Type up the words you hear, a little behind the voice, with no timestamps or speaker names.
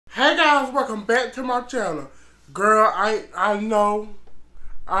Hey guys, welcome back to my channel. Girl, I know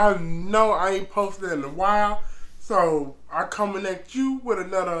I ain't posted in a while, so I coming at you with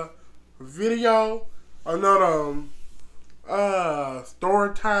another video, another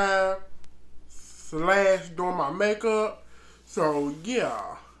story time slash doing my makeup. So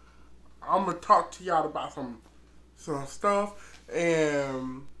yeah, I'm gonna talk to y'all about some stuff,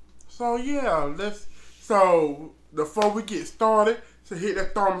 and so yeah, so before we get started, so hit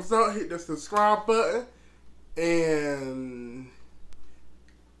that thumbs up, hit the subscribe button, and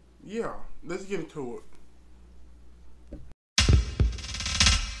yeah, let's get into it.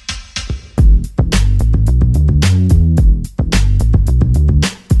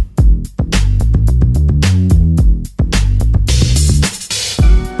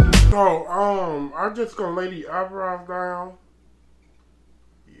 So, I'm just gonna lay the eyebrows down.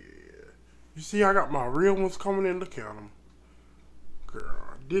 Yeah. You see, I got my real ones coming in. Look at them.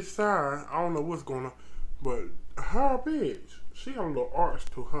 Girl, this side, I don't know what's going on. But her bitch, she got a little arch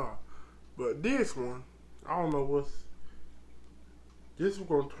to her. But this one, I don't know what's... This is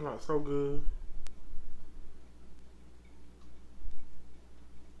gonna turn out so good.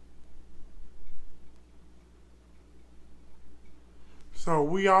 So,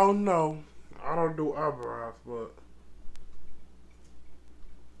 we all know, I don't do eyebrows, but...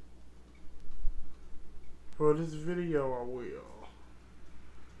 For this video, I will.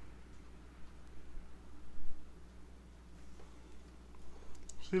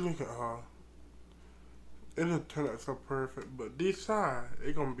 See, look at her. It'll turn out so perfect, but this side,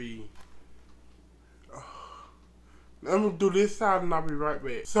 it's gonna be... I'm gonna do this side and I'll be right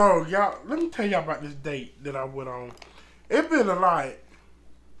back. So, y'all, let me tell y'all about this date that I went on. It been a lot.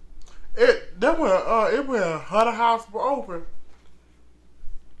 It when Hutter House was open.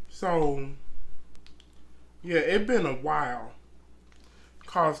 So, yeah, it been a while.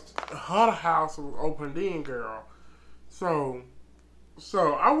 Cause Hutter House was open then, girl. So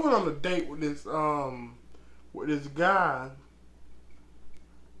I went on a date with this guy.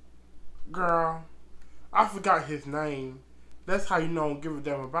 Girl, I forgot his name. That's how you know I don't give a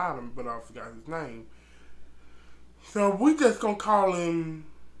damn about him, but I forgot his name. So we just gonna call him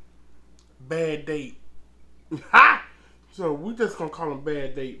Bad Date. Ha! So we just gonna call him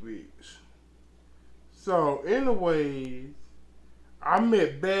Bad Date, bitch. So anyways, I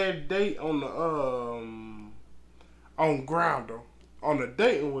met Bad Date on the on Grindr, on the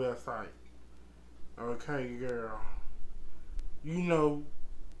dating website. Okay, girl. You know,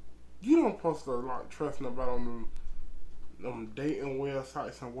 you don't supposed to like trust nobody on them dating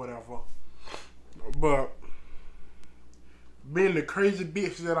websites and whatever. But being the crazy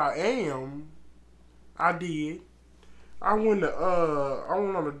bitch that I am, I did. I went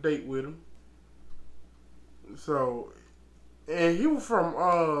on a date with him. So, and he was from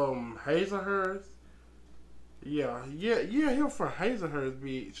Hazelhurst. Yeah, he was from Hazelhurst,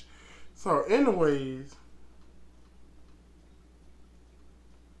 bitch. So, anyways,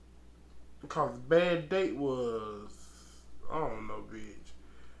 because Bad Date was, I don't know, bitch.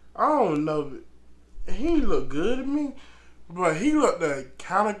 I don't know. He looked good to me, but he looked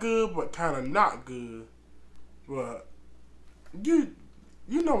kind of good, but kind of not good. But you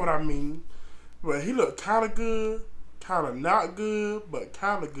know what I mean. But he looked kind of good, kind of not good, but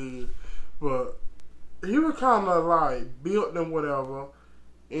kind of good. But he was kind of like built and whatever.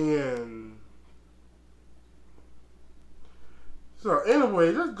 And so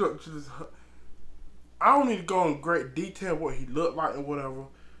anyway, let's go to this. I don't need to go in great detail what he looked like and whatever.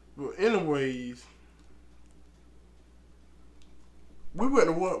 But anyways, we went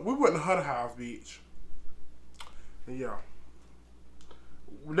to Hutter House, bitch. And yeah.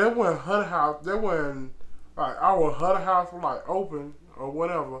 That when Hutter House, that when like our Hutter House was like open or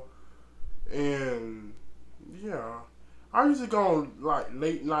whatever, and yeah, I used to go on like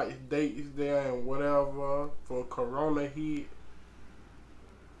late night dates there and whatever for Corona hit.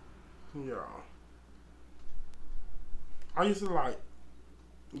 Yeah, I used to like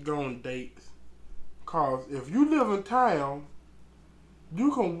go on dates, cause if you live in town,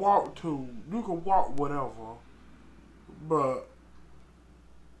 you can walk whatever, but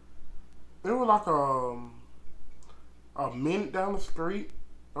it was like a minute down the street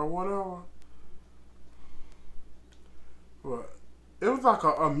or whatever. But it was like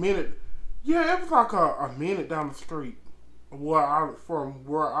a minute. Yeah, it was like a minute down the street from where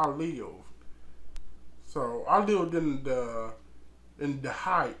I live. So I lived in the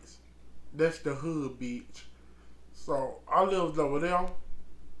Heights. That's the hood, bitch. So I lived over there,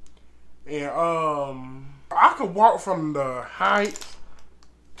 and I could walk from the Heights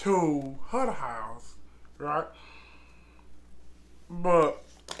to Hutter House, right? But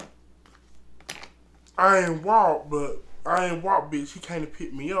I ain't walk, bitch. He came to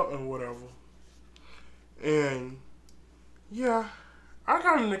pick me up and whatever. And yeah, I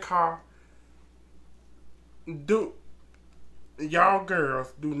got in the car. Y'all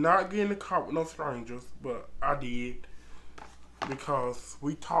girls, do not get in the car with no strangers, but I did because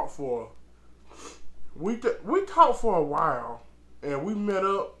we talked for a while, and we met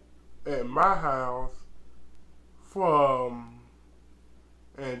up at my house for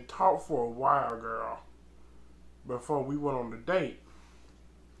and talked for a while, girl, before we went on the date.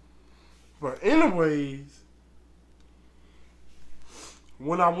 But anyways,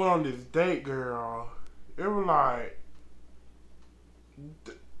 when I went on this date, girl, it was like,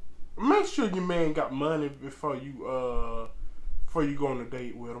 make sure your man got money before you go on a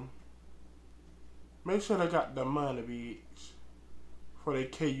date with him. Make sure they got the money, bitch, before they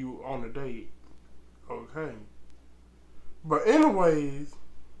carry you on a date. Okay. But anyways,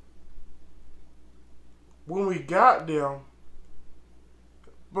 when we got there,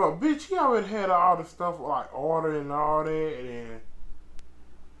 but bitch, he already had all the stuff like order and all that, and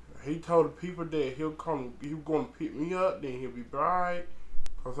he told the people that he was going to pick me up, then he'll be right,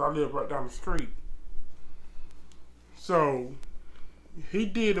 because I live right down the street. So, he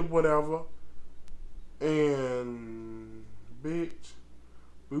did it, whatever, and, bitch,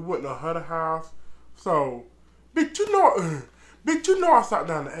 we went to her house. So, bitch, you know I sat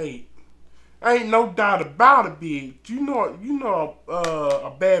down to 8. Ain't no doubt about it, bitch. You know a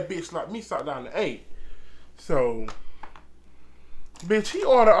bad bitch like me sat down to 8. So, bitch, he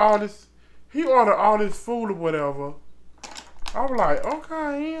ordered all this food or whatever. I was like,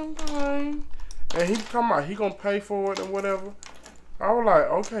 okay. And he come out, he gonna pay for it and whatever. I was like,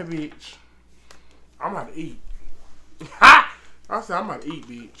 okay, bitch, I'm about to eat. Ha! I said, I'm about to eat,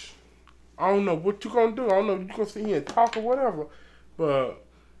 bitch. I don't know what you gonna do. I don't know if you gonna sit here and talk or whatever. But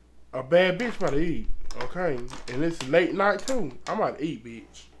a bad bitch about to eat, okay? And it's late night too. I'm about to eat,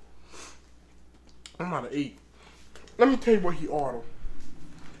 bitch. I'm about to eat. Let me tell you what he ordered.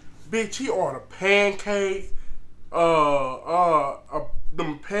 Bitch, he ordered pancakes,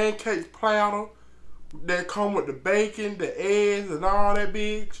 them pancakes platter that come with the bacon, the eggs, and all that,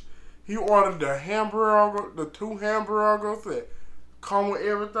 bitch. He ordered the hamburger, the 2 hamburgers that come with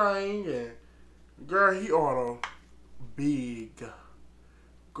everything, and girl, he ordered big.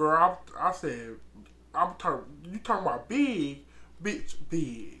 Girl, I said, you talking about big, bitch,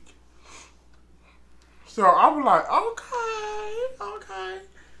 big. So I was like, okay.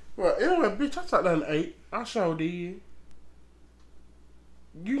 Well, anyway, bitch, I sat down and ate. I sure did.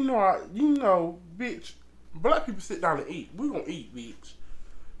 You know, bitch, black people sit down and eat. We gonna eat, bitch.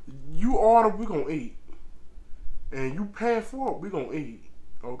 You order, we gonna eat. And you pay for it, we gonna eat.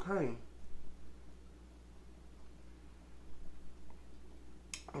 Okay?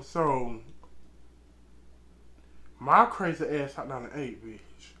 So, my crazy ass sat down and ate, bitch.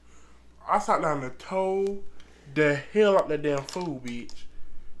 I sat down and told the hell out that damn food, bitch.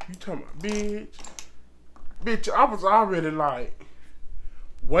 You talking about, bitch? Bitch, I was already like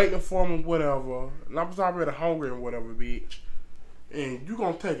waiting for him, whatever. And I was already hungry and whatever, bitch. And you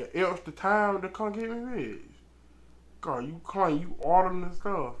gonna take an extra time to come get me, bitch? God, you ordering the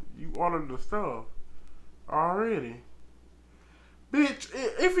stuff. You ordered the stuff already. Bitch,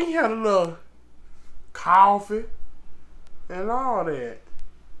 if he had a little coffee and all that,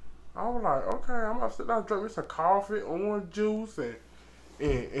 I was like, okay, I'm gonna sit down and drink me some coffee, orange juice,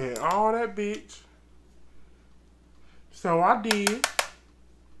 and all that, bitch. So I did.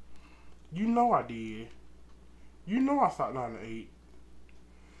 You know I did. You know I sat down and ate.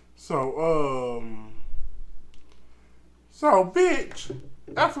 So, bitch,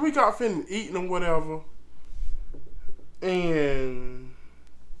 after we got finished eating and whatever, and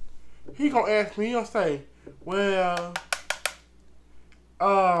he gonna ask me, he'll say, well,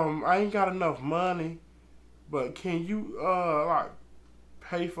 I ain't got enough money, but can you, like,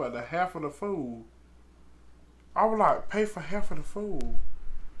 pay for the half of the food? I was like, pay for half of the food?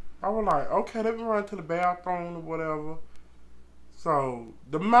 I was like, okay, let me run to the bathroom or whatever. So,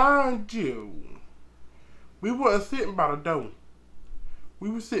 to mind you, we wasn't sitting by the door. We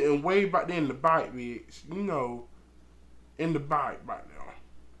were sitting way back there in the bike, bitch. You know, in the bike back there,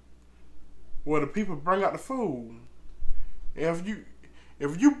 where the people bring out the food. And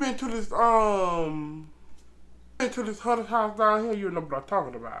if you been to this Huddle house down here, you know what I'm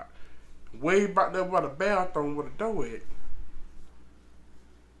talking about. Way back there by the bathroom where the door at.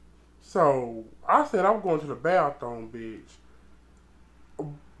 So I said I'm going to the bathroom, bitch.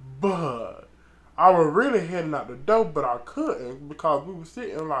 But I was really heading out the door, but I couldn't because we were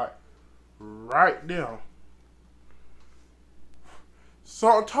sitting like right there.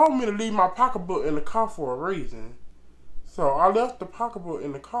 So it told me to leave my pocketbook in the car for a reason. So I left the pocketbook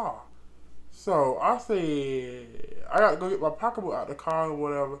in the car. So I said, I got to go get my pocketbook out the car or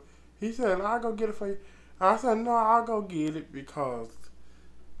whatever. He said, I'll go get it for you. And I said, no, I'll go get it because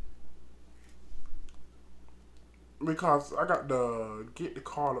I got to get the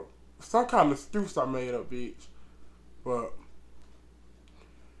car. Some kind of excuse I made up, bitch. But,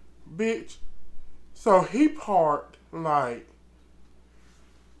 bitch, so he parked like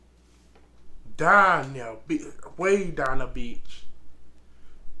down there, way down the beach.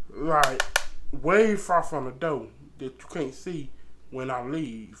 Like, way far from the door that you can't see when I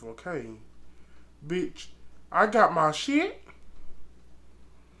leave, okay? Bitch, I got my shit.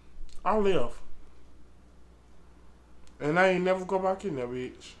 I left. And I ain't never go back in there,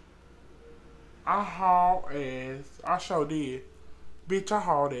 bitch. I hauled ass. I sure did. Bitch, I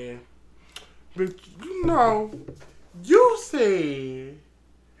hauled ass. Bitch, you know, you said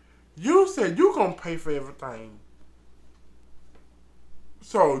you gonna pay for everything.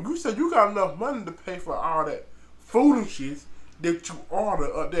 So you said you got enough money to pay for all that foolishness that you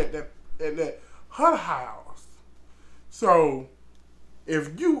ordered at that her house. So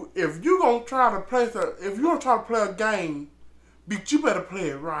if you gonna try to play a game, bitch, you better play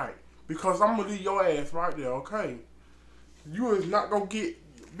it right. Because I'm gonna leave your ass right there, okay? You is not gonna get,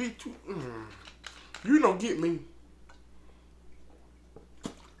 bitch, you don't get me.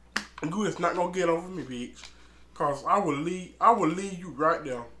 You is not gonna get over me, bitch. Cause I will leave you right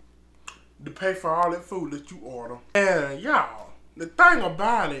there to pay for all that food that you order. And y'all, the thing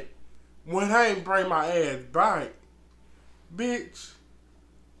about it, when I ain't bring my ass back, bitch,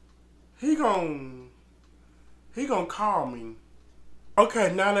 he gon' call me.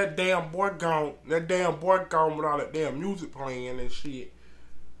 Okay, now that damn boy gone with all that damn music playing and shit.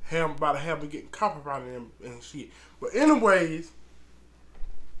 About to have me getting copyrighted and shit. But anyways,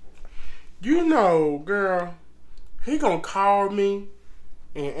 you know, girl, he gonna call me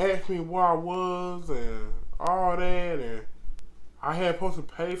and ask me where I was and all that, and I had supposed to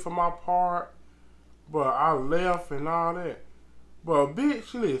pay for my part, but I left and all that. But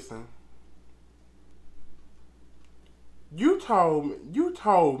bitch, listen. You told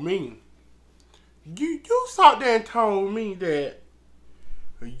me. You sat there and told me that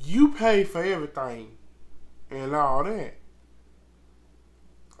you pay for everything and all that.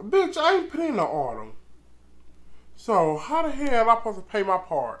 Bitch, I ain't put in no order. So how the hell I supposed to pay my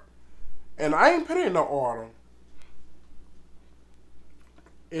part? And I ain't put in no order.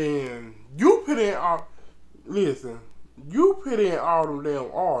 And you put in all, listen, you put in all them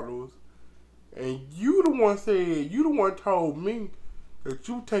damn orders. And you the one told me that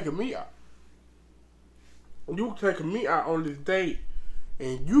you taking me out. You taking me out on this date,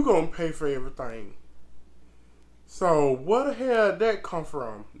 and you gonna pay for everything. So where the hell did that come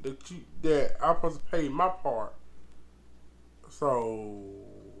from? That I'm supposed to pay my part. So,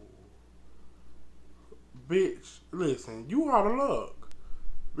 bitch, listen, you out of luck.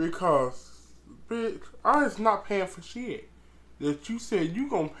 Because, bitch, I is not paying for shit that you said you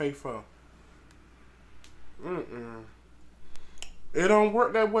gonna pay for. It don't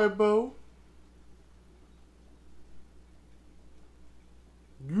work that way, boo.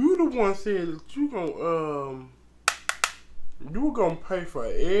 You the one said that you gonna pay for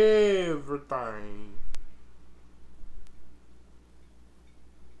everything.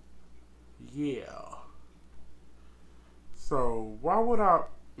 Yeah. So why would I?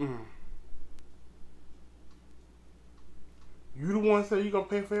 You the one said you gonna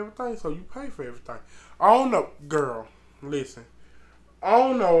pay for everything, so you pay for everything. I don't know, girl. Listen, I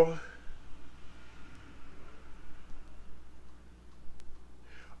don't know.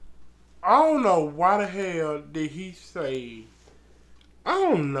 I don't know why the hell did he say. I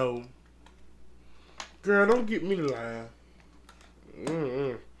don't know. Girl, don't get me lying.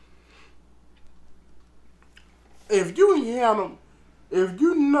 If you ain't have no, if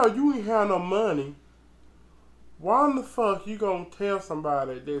you know you ain't have no money, why in the fuck you gonna tell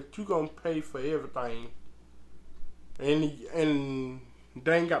somebody that you gonna pay for everything, and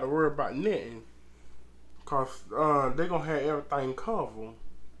they ain't got to worry about nothing, cause they gonna have everything covered.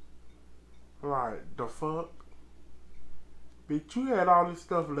 Like the fuck, bitch, you had all this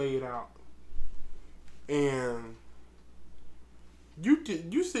stuff laid out, and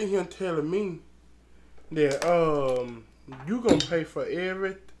you sitting here telling me that you gonna pay for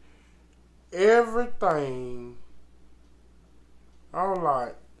everything. I was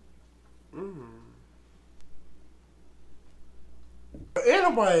like, But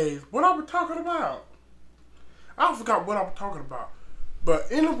anyways, what I was talking about? I forgot what I was talking about.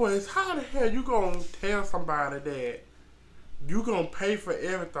 But anyways, how the hell you gonna tell somebody that You gonna pay for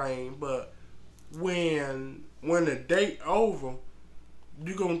everything, but when the date over,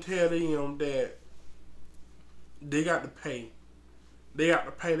 you gonna tell them that they got to pay. They got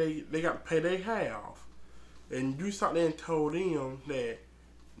to pay. They got to pay their half, and you sat there and told them that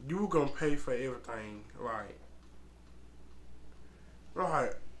you were gonna pay for everything.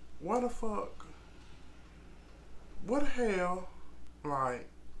 Like, what the fuck? What the hell? Like,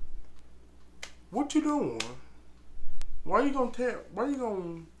 what you doing? Why you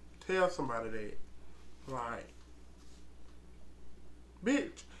gonna tell somebody that? Like,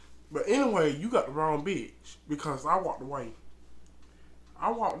 bitch. But anyway, you got the wrong bitch because I walked away.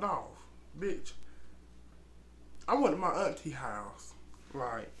 I walked off, bitch. I went to my auntie house.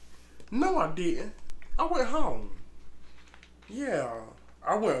 Like, no, I didn't. I went home. Yeah,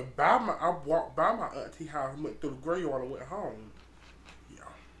 I walked by my auntie house, went through the graveyard, and went home. Yeah.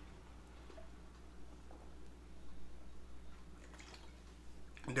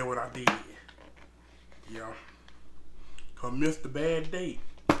 And then what I did. Yeah. Cause missed the bad date.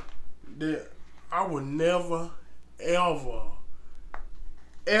 That I would never, ever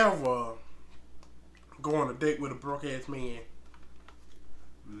go on a date with a broke ass man.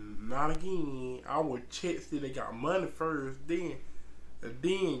 Not again. I would check see they got money first, then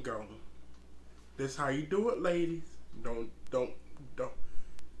go. That's how you do it, ladies. Don't do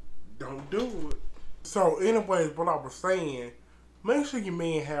it. So, anyways, what I was saying, make sure your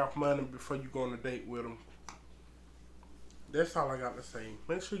man have money before you go on a date with him. That's all I got to say.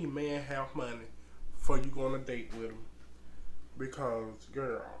 Make sure your man have money before you go on a date with him. Because,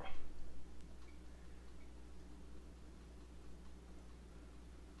 girl.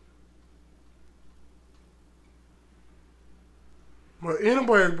 But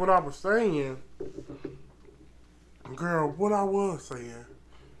anyways, what I was saying, girl, what I was saying.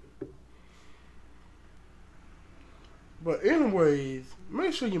 But anyways,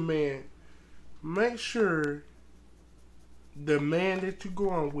 make sure the man that you're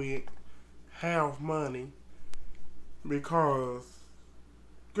going with have money. Because,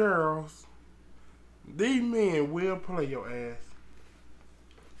 girls, these men will play your ass.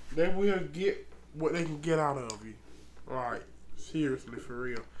 They will get what they can get out of you. Like, seriously, for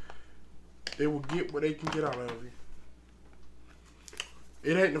real. They will get what they can get out of you.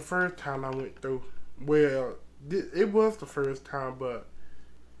 It ain't the first time I went through. Well, it was the first time, but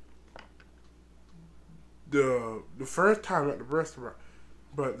the first time at the restaurant.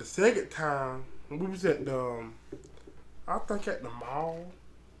 But the second time, we was at the, I think at the mall.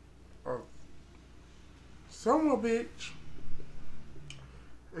 Or somewhere, bitch.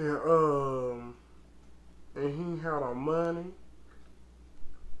 And he had our money.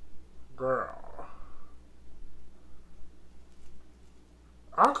 Girl.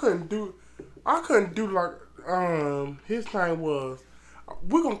 I couldn't do like, his name was,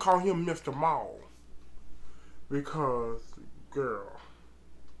 we're gonna call him Mr. Mall. Because, girl.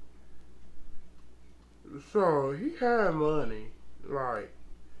 So, he had money. Like,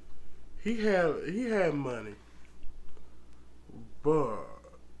 he had money. But,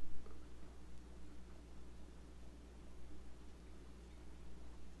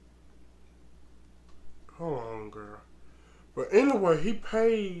 hold on, girl. But anyway, he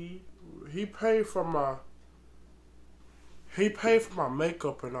paid for my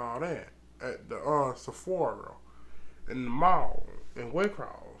makeup and all that at the Sephora in the mall in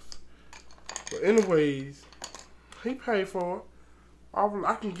Waycross. But anyways, he paid for it.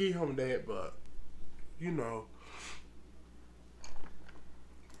 I can give him that, but you know,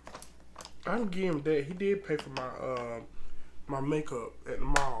 I can give him that. He did pay for my makeup at the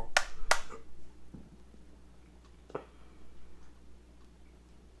mall.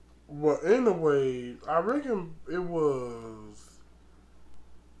 But anyway, I reckon it was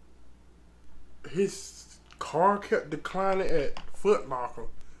his car kept declining at Foot Locker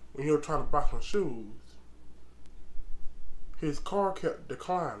when he was trying to buy some shoes. His car kept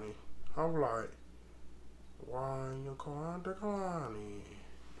declining. I'm like, why your car declining?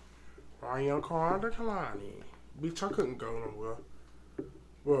 Why your car declining? Bitch, I couldn't go nowhere.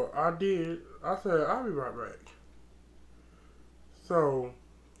 Well, I did. I said, I'll be right back. So,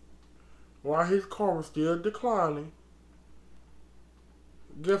 while his car was still declining,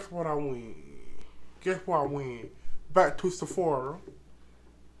 guess what I went? Guess where I went? Back to Sephora.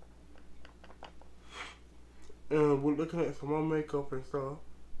 And we're looking at some more makeup and stuff.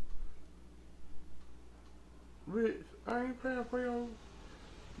 Bitch, I ain't paying for your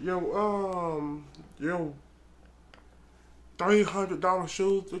 $300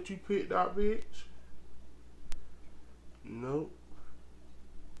 shoes that you picked out, bitch. Nope.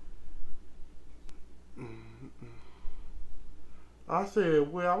 I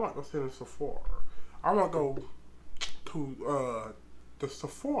said, well, I want to go to the Sephora. I want to go to the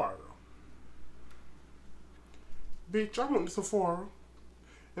Sephora. Bitch, I went to Sephora.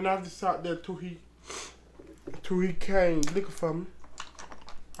 And I just sat there till he came looking for me.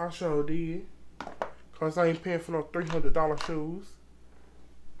 I sure did. Cause I ain't paying for no $300 shoes.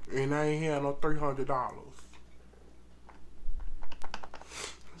 And I ain't had no $300.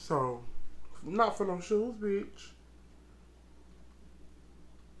 So, not for no shoes, bitch.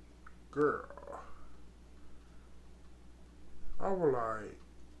 Girl. I was like,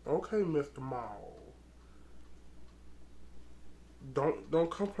 okay, Mr. Mall.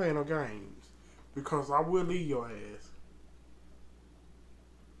 Don't come playing no games. Because I will leave your ass.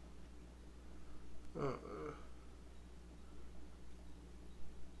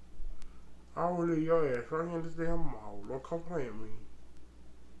 I will leave your ass right here in this damn mall. Don't come play with me.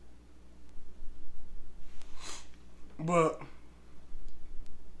 But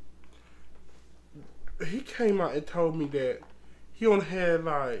he came out and told me that he only had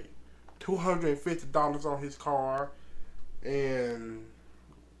like $250 on his car, and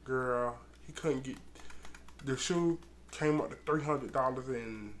girl, he couldn't get the shoe. Came up to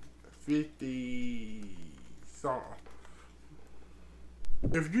 $300.50 something.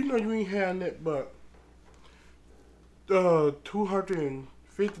 If you know you ain't having that but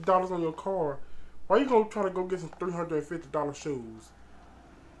 $250 on your car, why you gonna try to go get some $350 shoes?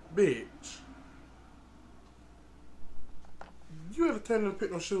 Bitch. You had to tell them to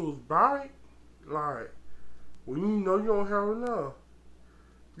pick no shoes by. Like, when you know you don't have enough,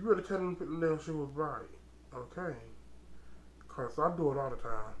 you better tell them to pick the damn shoes by. Okay? Cause I do it all the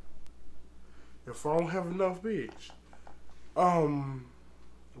time. If I don't have enough, bitch.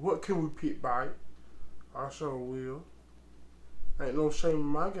 What can we pick by? I sure will. Ain't no shame in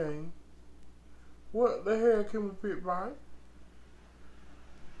my game. What the hell can we pick by?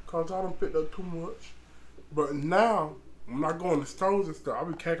 Cause I done picked up too much. But now, when I go in the stores and stuff, I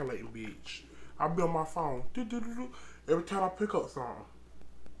be calculating, bitch. I be on my phone. Every time I pick up something.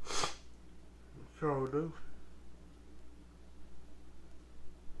 Sure do.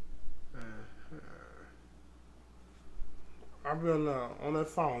 I be on that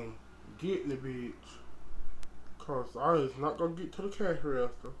phone getting it, bitch. Cause I is not gonna get to the cash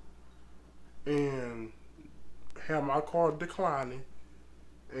register and have my card declining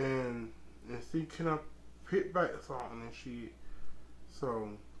and see can I pick back something and shit.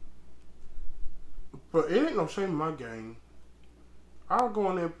 So, but it ain't no shame in my game. I'll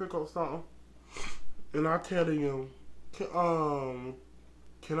go in there and pick up something and I tell them,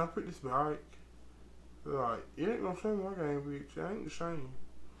 can I pick this bike? Like, it ain't no shame in my game, bitch. It ain't the shame.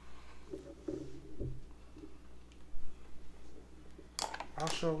 I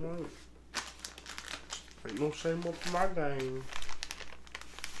sure won't. Ain't no shame up in my game.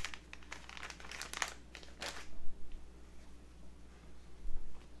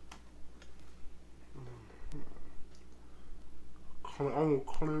 I'm gonna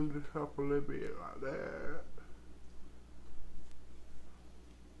clean this up a little bit like that.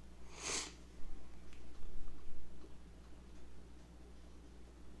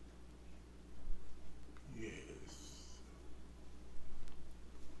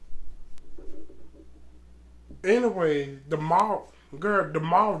 Anyway, the mall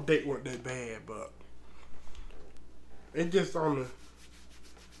date wasn't that bad, but it just on the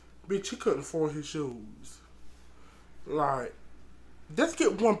bitch. He couldn't afford his shoes. Like, just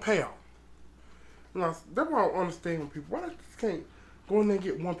get one pair. Now, that's why I don't understand when people. Why they just can't go in there and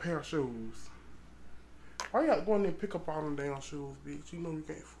get one pair of shoes? Why you got to go in there and pick up all them damn shoes, bitch? You know you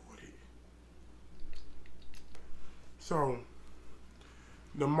can't afford it. So,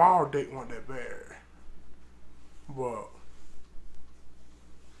 the mall date wasn't that bad. But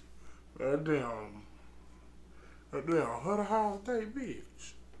that damn Hutter House day,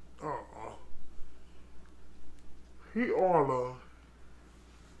 bitch. He ordered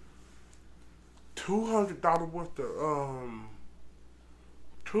 $200 worth of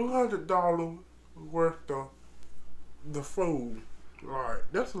 $200 worth of the food. Like,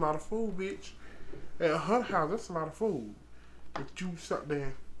 that's a lot of food, bitch. At a Hutter House, that's a lot of food that you sat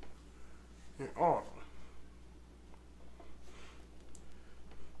there and order.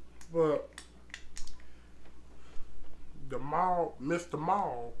 But the mall, Mr.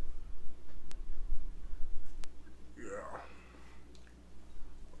 Mall, yeah,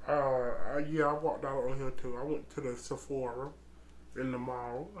 I walked out on here too. I went to the Sephora in the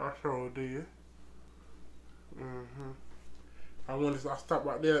mall. I sure did. I stopped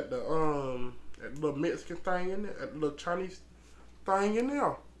right there at the little Mexican thing in there, at the little Chinese thing in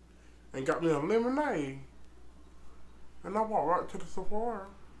there, and got me a lemonade. And I walked right to the Sephora.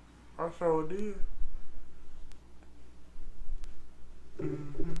 I sure did.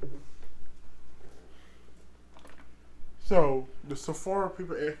 Hmm. So the Sephora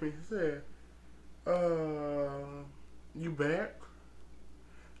people asked me, he said, you back?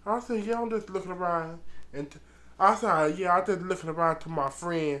 I said, yeah, I'm just looking around. I said, yeah, I just looking around to my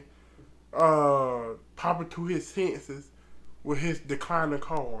friend, popping to his senses with his declining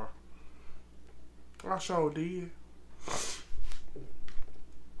car. I sure did.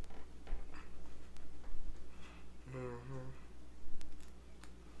 Hmm.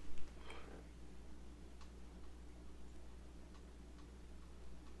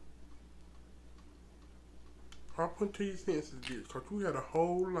 Pop into your senses, bitch, because we had a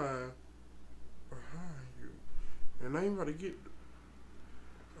whole line behind you. And I ain't about to get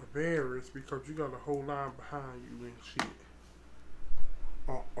embarrassed because you got a whole line behind you and shit.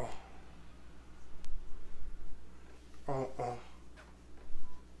 Uh-uh. Uh-uh.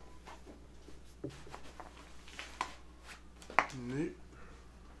 Nick.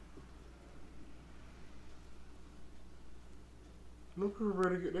 No people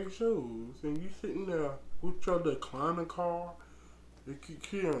ready to get their shoes. And you sitting there with your declining car. You keep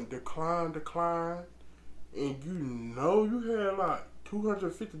hearing decline, decline. And you know you had like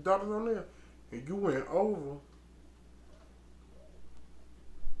 $250 on there. And you went over.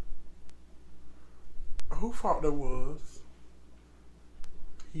 Who thought that was?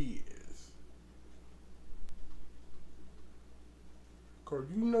 His. Cause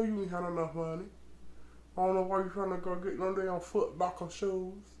you know you ain't had enough money. I don't know why you trying to go get no damn Foot Locker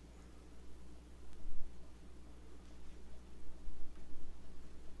shoes.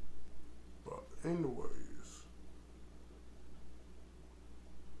 But anyways,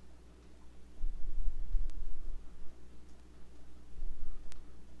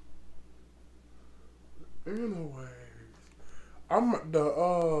 anyways, I'm at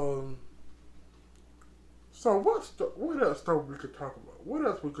the So what else though we could talk about? What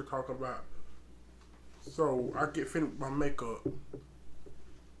else we could talk about? So I get finished with my makeup.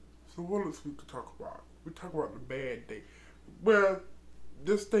 So what else we could talk about? We talk about the bad day. Well,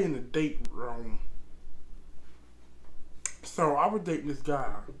 just stay in the date room. So I was dating this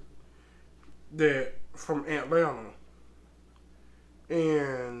guy that from Atlanta,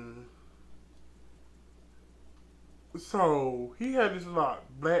 and so he had this like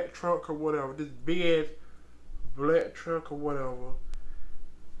black truck or whatever, this big black truck or whatever.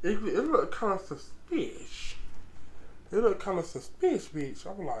 It looked kind of suspicious. It looked kind of suspicious, bitch.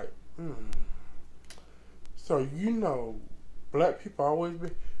 I was like, So you know, black people always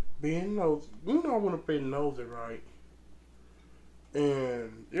being nosy. You know I want to be nosy, right?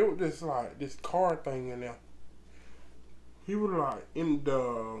 And it was just like this car thing in there. He was like in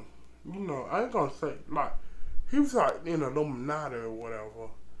the, I ain't gonna say like he was like in the Illuminati or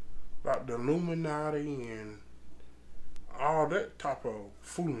whatever, like the Illuminati and all that type of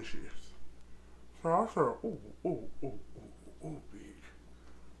foolishness. So I said, ooh, bitch.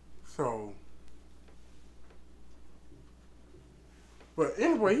 So, but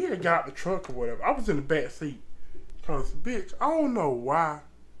anyway, he had got the truck or whatever. I was in the back seat. Cause, bitch, I don't know why,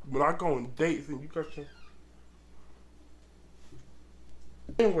 when I go on dates and you got your...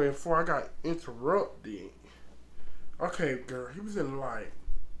 Anyway, before I got interrupted, okay, girl, he was like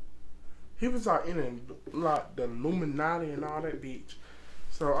in like the Illuminati and all that, bitch.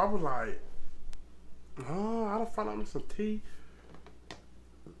 So I was like, I don't find out me some tea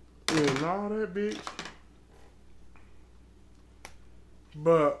and all that, bitch.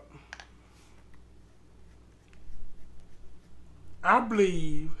 But I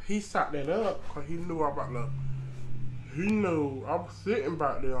believe he set that up because he knew about the. He knew I was sitting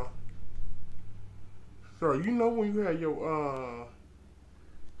back there. So you know when you have your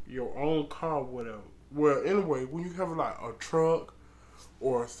own car, or whatever. Well, anyway, when you have like a truck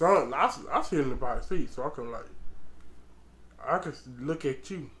or something, I sit in the back seat so I can look at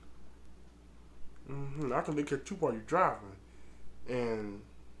you. I can look at you while you're driving and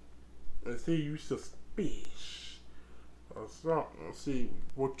see you suspicious or something. See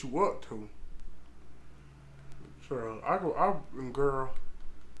what you up to. So and girl,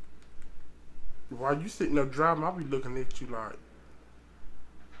 while you sitting there driving, I'll be looking at you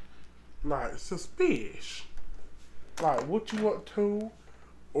like suspicious. Like what you up to,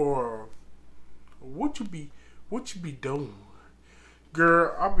 or what you be doing,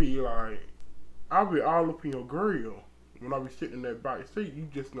 girl. I'll be all up in your grill when I be sitting in that back seat. You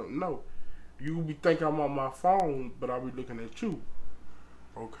just don't know. You be thinking I'm on my phone, but I'll be looking at you.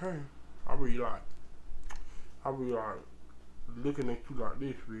 Okay, I'll be like looking at you like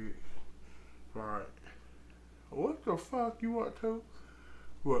this, bitch. Like, What the fuck you want to?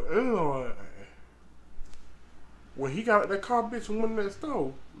 But anyway, when he got out that car, bitch, and went in that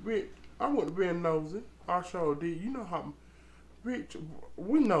store, bitch, I wouldn't have been nosy. I sure did. You know how, bitch,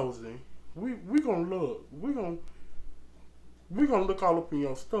 we nosy. We gonna look. We gonna look all up in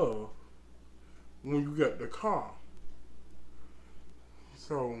your stuff when you get the car.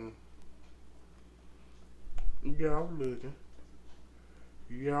 So, yeah, I was looking.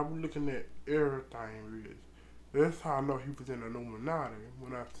 Yeah, I was looking at everything, really. That's how I know he was in the Illuminati,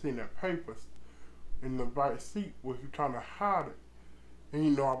 when I seen that paper in the back seat where he trying to hide it. And he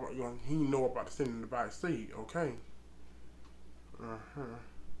know about the sitting in the back seat, okay?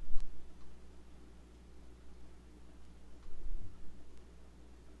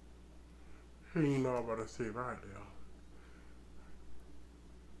 He ain't know about the seat right there.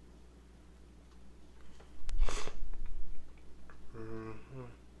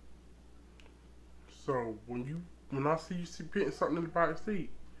 So when I see you putting something in the back seat,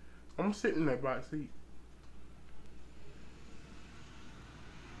 I'm sitting in that back seat.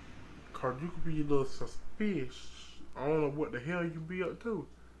 Cause you could be a little suspicious. I don't know what the hell you be up to.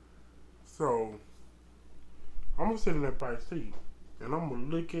 So I'm gonna sit in that back seat and I'm gonna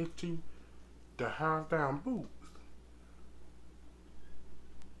look at you, the house down boots.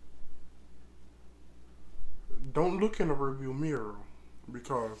 Don't look in the rearview mirror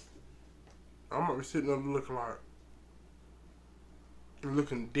because I'm gonna be sitting there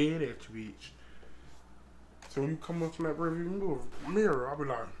looking dead at you, bitch. So when you come up from that rearview mirror, I'll be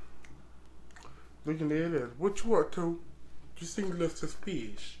like, looking dead at you. What you up to? You seem a little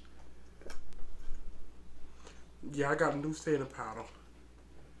suspicious. Yeah, I got a new setting powder.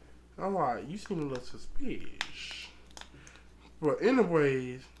 I'm like, you seem a little suspicious. But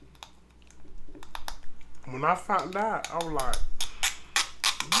anyways, when I found out, I was like,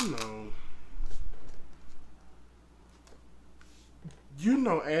 you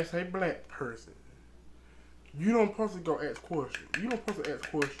know, as a black person, you don't supposed to go ask questions. You don't supposed to ask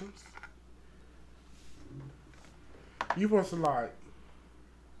questions. You supposed to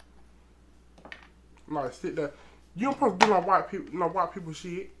like sit there. You don't supposed to do white people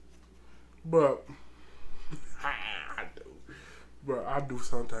shit. But I do. But I do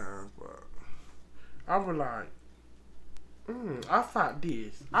sometimes. But I was like, I fought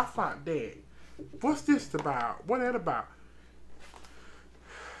this. I fought that. What's this about? What that about?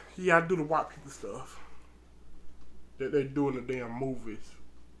 Yeah, I do the white people stuff that they do in the damn movies.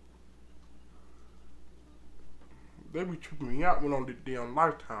 They be tripping me out when on the damn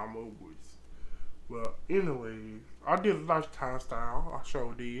Lifetime movies. But anyways, I did a Lifetime style. I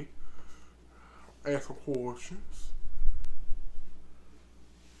sure did. Ask some questions.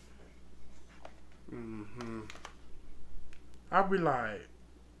 I be like,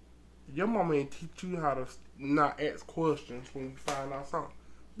 your mama ain't teach you how to not ask questions when you find out something.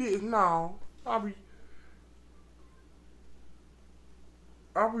 Bitch, no. I be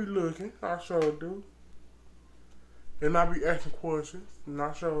looking. I sure do. And I be asking questions. And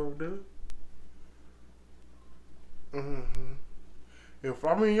I sure do. If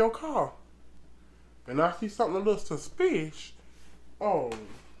I'm in your car and I see something a little suspicious, I'm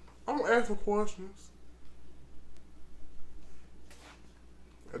asking questions.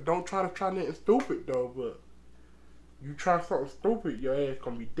 And don't try nothing stupid though, but you try something stupid, your ass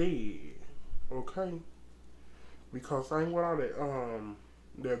gonna be dead. Okay? Because I ain't with all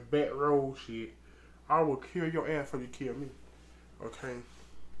that back road shit. I will kill your ass before you kill me. Okay?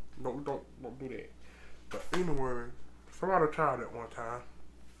 Don't do that. But anyway, somebody tried that one time.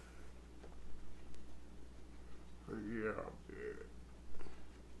 Yeah, I did.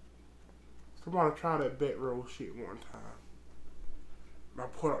 Somebody tried that back road shit one time. I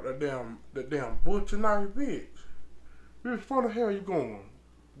put out that damn butcher knife, bitch. Bitch, where the hell you going?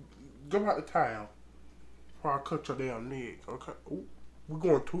 Go out of town before I cut your damn neck, okay? Ooh, we're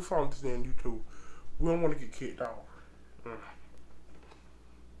going too far into this damn YouTube. We don't want to get kicked off.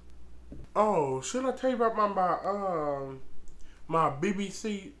 Oh, should I tell you about my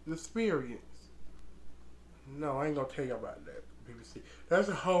BBC experience? No, I ain't gonna tell you about that BBC. That's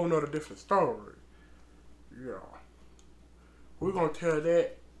a whole nother different story. Yeah. We're gonna tell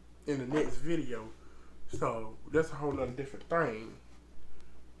that in the next video. So that's a whole nother different thing.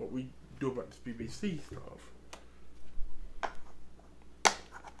 What we do about this BBC stuff.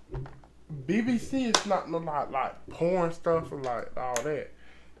 BBC is not no like porn stuff or like all that.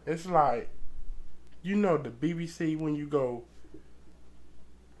 It's like, you know, the BBC when you go.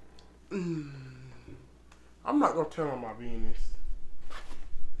 I'm not gonna tell them my business,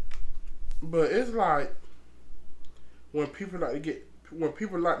 but it's like when people like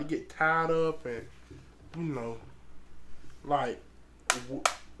to get tied up and you know, like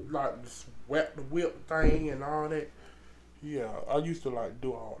like this wet the whip thing and all that. Yeah, I used to like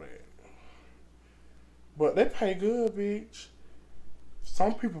do all that. But they pay good, bitch.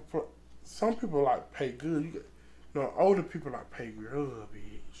 Some people, some people like pay good. Older people like pay good,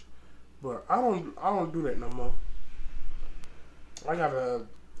 bitch. But I don't do that no more. I got a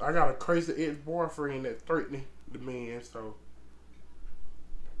crazy ex boyfriend that threatened the man, so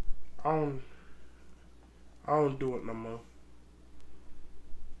I don't, I don't do it no more.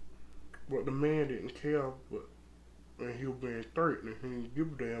 But the man didn't care, but when he was being threatened, he didn't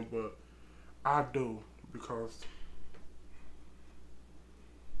give a damn. But I do because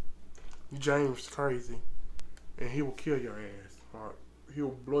James crazy, and he will kill your ass. Like, he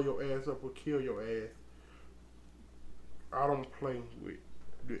will blow your ass up or kill your ass. I don't play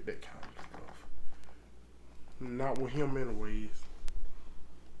with that kind of stuff. Not with him, anyways.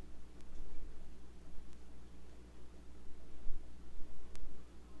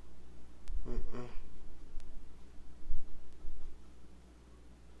 Mm-mm.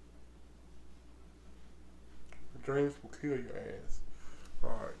 James will kill your ass.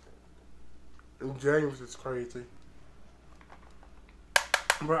 Alright. And James is crazy.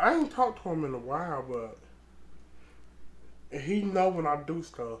 But I ain't talked to him in a while, but he know when I do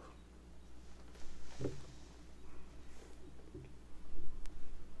stuff.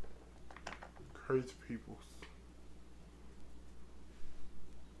 Crazy people.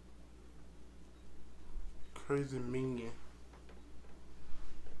 Crazy mean.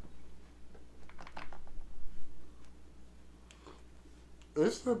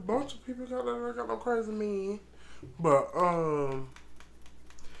 It's a bunch of people got no crazy mean. But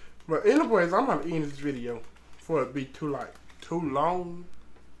anyways, I'm gonna end this video before it be too long.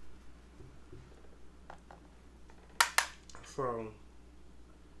 So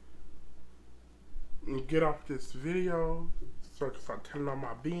get off this video so I can start telling all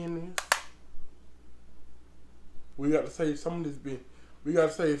my business. We got to save some of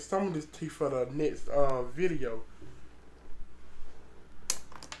this tea for the next video.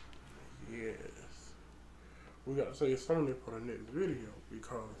 Yes. We got to save some of this for the next video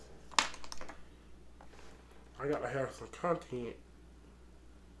because I got to have some content.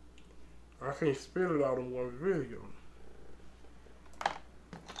 I can't spill it out in one video.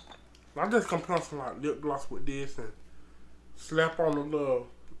 I'm just gonna put on some like lip gloss with this and slap on a little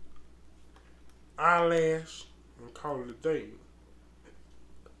eyelash and call it a day.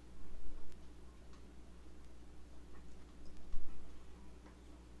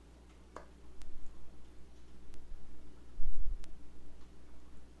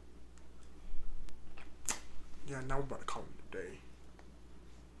 Yeah, now we're about to call it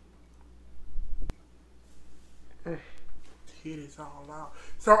a day. Titties all out.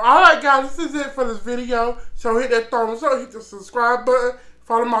 So, alright guys, this is it for this video. So, hit that thumbs up, hit the subscribe button,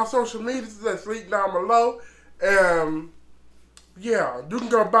 follow my social medias that's linked down below. Yeah, you can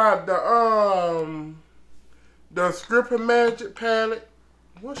go buy the Script and Magic palette.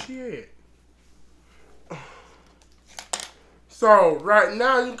 Where's she at? So, right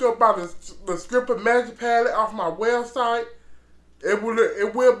now, you can go buy the Script and Magic palette off my website. It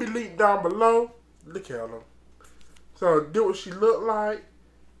will be linked down below. Look at her. So, this what she look like.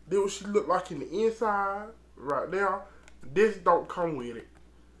 This what she look like in the inside. Right there. This don't come with it.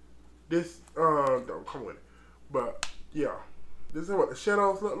 This don't come with it. But, yeah. This is what the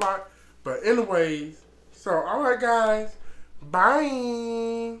shadows look like. But anyways, so, alright guys.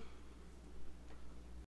 Bye.